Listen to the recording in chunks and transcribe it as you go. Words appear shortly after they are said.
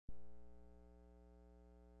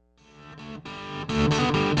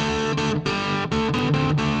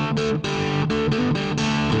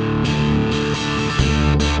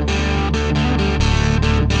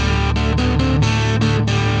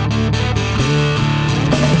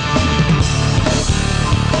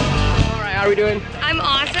are you doing? I'm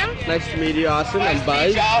awesome. Nice to meet you, Awesome. I'm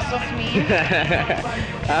Buzz. It's me.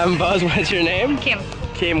 I'm Buzz. What's your name? Kim.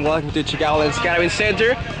 Kim, welcome to Chicagoland Skydiving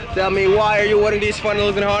Center. Tell me, why are you wearing this funny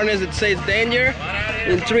looking harness that says danger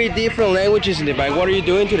in 3 different languages in the back? What are you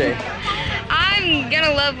doing today? I'm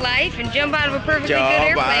gonna love life and jump out of a perfectly good Jump out of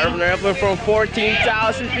airplane. an airplane from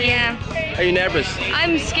 14,000 feet? Yeah. Are you nervous?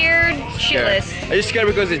 I'm scared shitless. Are you scared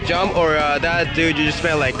because it jumped, or that dude you just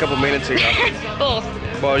met like a couple minutes ago? Both.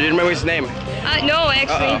 Well, you remember his name? No,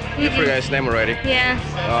 actually. You forgot his name already. Yeah.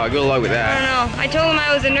 Good luck with I that. don't know. I told him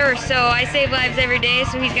I was a nurse, so I save lives every day,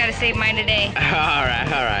 so he's got to save mine today.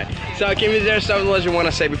 Alright. So, Kim, is there something else you want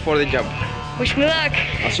to say before the jump? Wish me luck.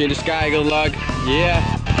 I'll see you in the sky. Good luck.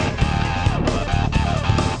 Yeah.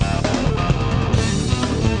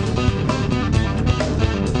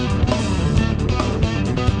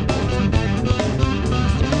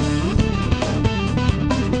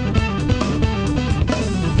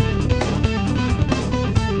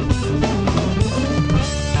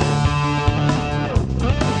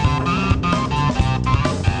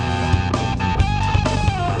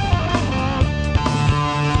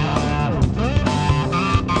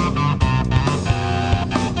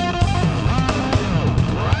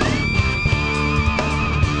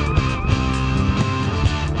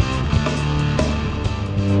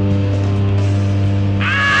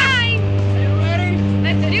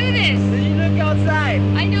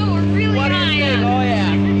 I know, we're really What do high you think?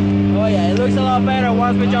 up. Oh yeah, it looks a lot better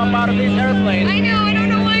once we jump out of this airplane. I know, I don't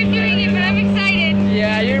know why I'm doing it, but I'm excited.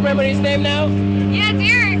 Yeah, you remember his name now? Yeah, it's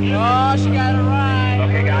Eric. Oh, she got it right.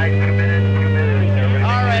 Okay, guys, 2 minutes.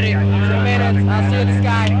 Alrighty, 2 minutes. I'll see you in the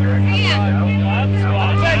sky. See ya.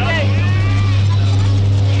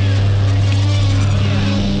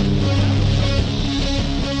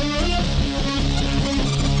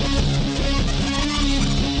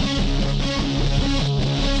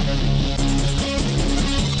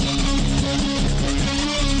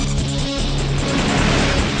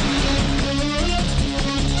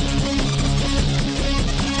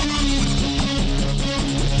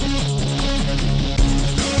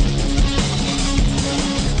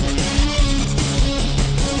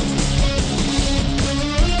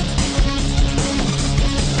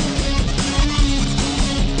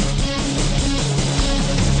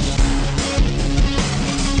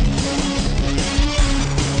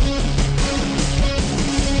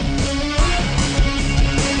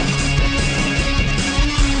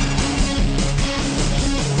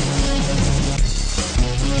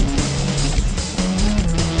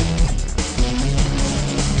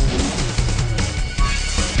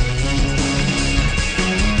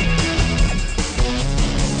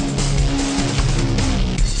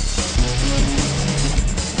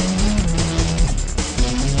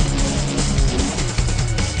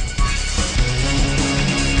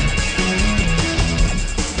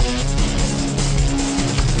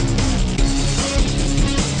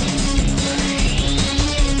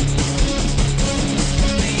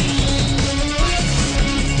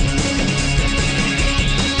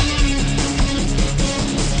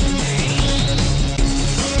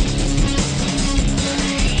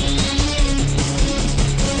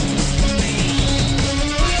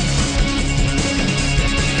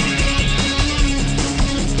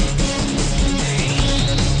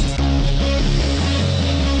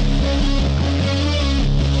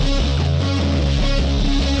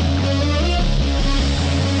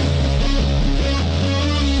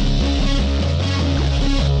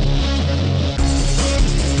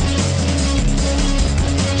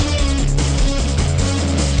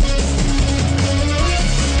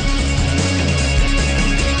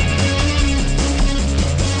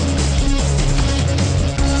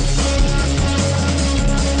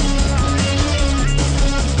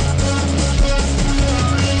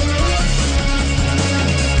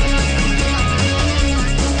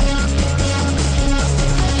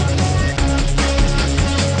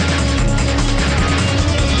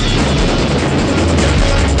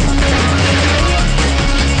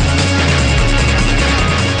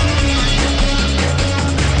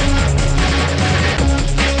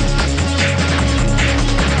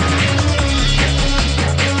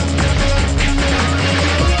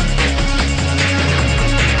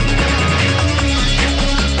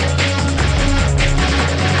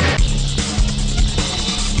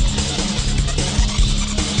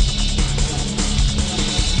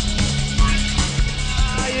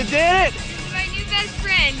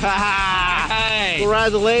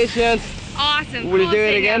 Congratulations. Awesome. Will you Coolest do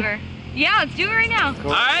it thing again? ever. Yeah, let's do it right now.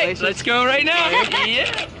 All right, let's go right now.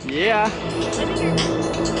 Yeah. Yeah.